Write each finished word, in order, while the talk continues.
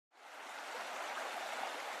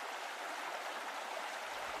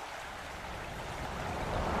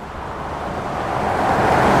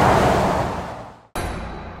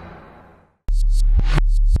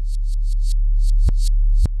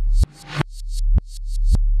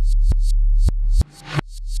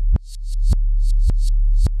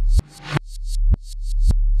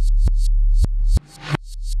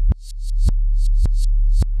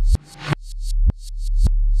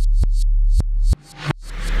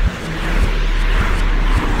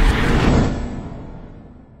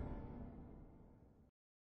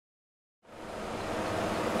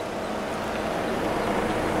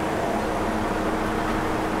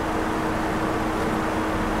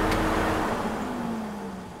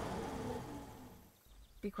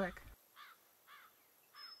Be quick.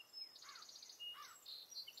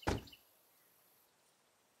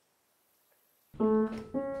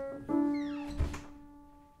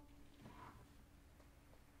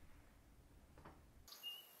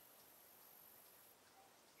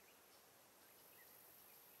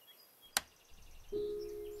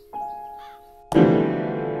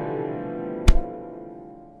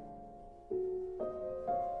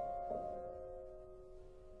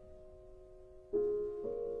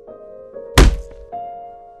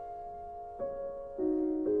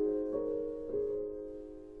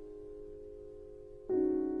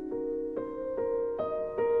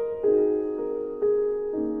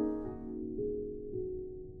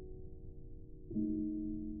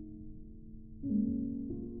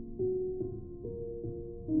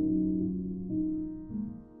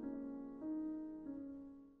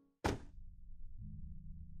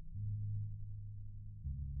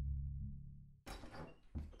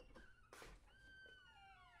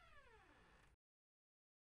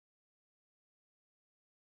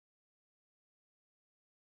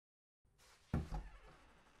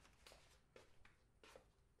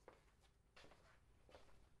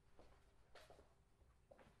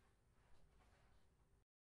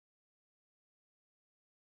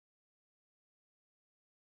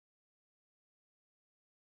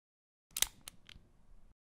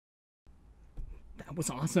 That was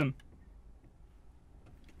awesome.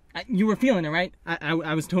 You were feeling it, right?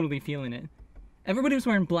 I was totally feeling it. Everybody was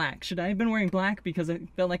wearing black. Should I have been wearing black because I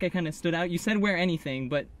felt like I kind of stood out? You said wear anything,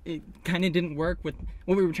 but it kind of didn't work with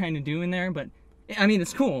what we were trying to do in there. But I mean,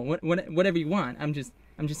 it's cool. Whatever you want. I'm just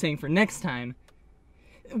saying for next time.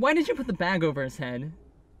 Why did you put the bag over his head?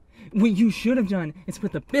 What you should have done is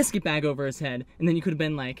put the biscuit bag over his head, and then you could have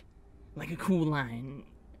been like a cool line.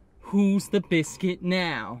 Who's the biscuit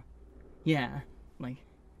now? Yeah, like,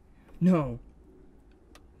 no.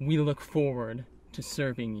 We look forward to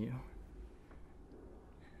serving you.